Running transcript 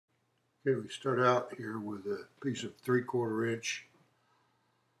Okay, we start out here with a piece of 3/4 inch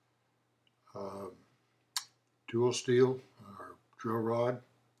um, tool steel or drill rod,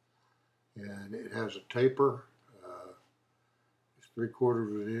 and it has a taper. It's 3/4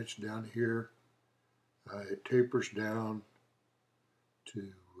 of an inch down here. It tapers down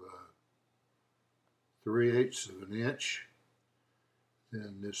to 3/8 of an inch.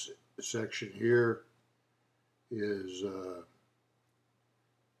 Then this section here is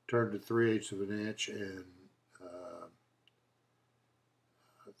turned to 3/8 of an inch and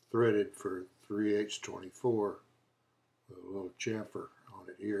threaded for 3/8 24 with a little chamfer on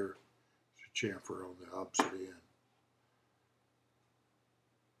it here. There's a chamfer on the opposite end.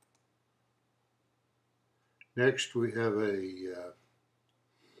 Next we have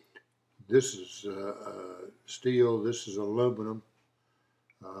this is steel, this is aluminum.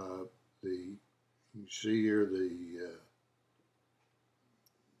 You can see here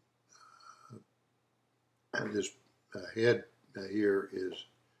this head here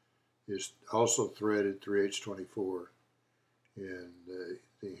is also threaded 3/8 24, and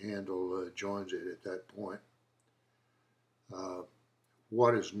the handle joins it at that point.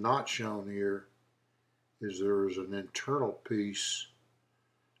 What is not shown here is there is an internal piece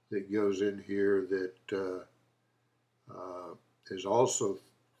that goes in here that is also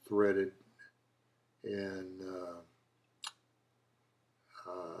threaded, and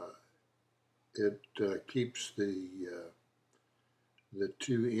it keeps the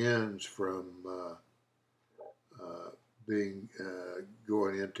two ends from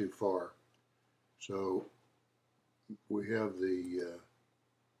going in too far. So we have the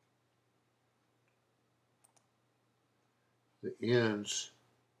ends.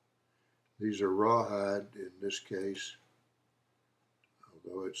 These are rawhide in this case,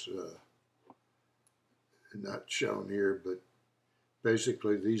 although it's not shown here, but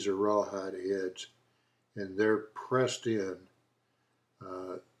basically these are rawhide heads, and they're pressed in.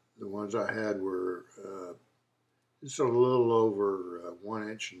 The ones I had were just a little over 1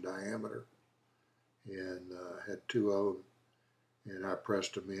 inch in diameter, and had two of them, and I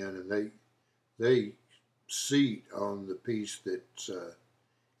pressed them in, and they seat on the piece that's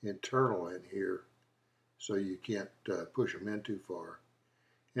internal in here, so you can't push them in too far,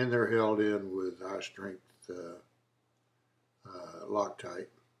 and they're held in with high strength Loctite.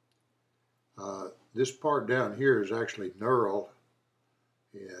 This part down here is actually knurled,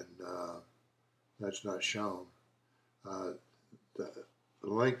 and that's not shown. The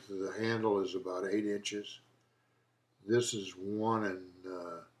length of the handle is about 8 inches. This is 1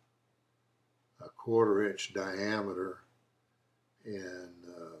 1/4 inch diameter, and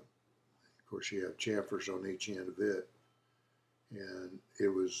of course you have chamfers on each end of it, and it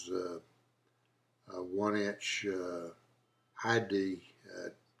was a 1 inch high-D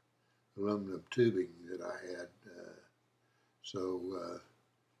aluminum tubing that I had. So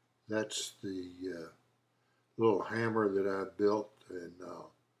that's the little hammer that I built, and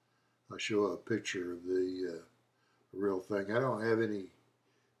I'll show a picture of the real thing. I don't have any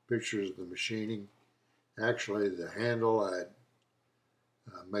pictures of the machining. Actually, the handle I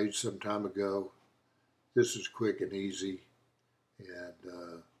made some time ago. This is quick and easy,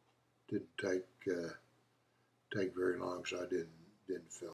 and didn't take very long, so I didn't film.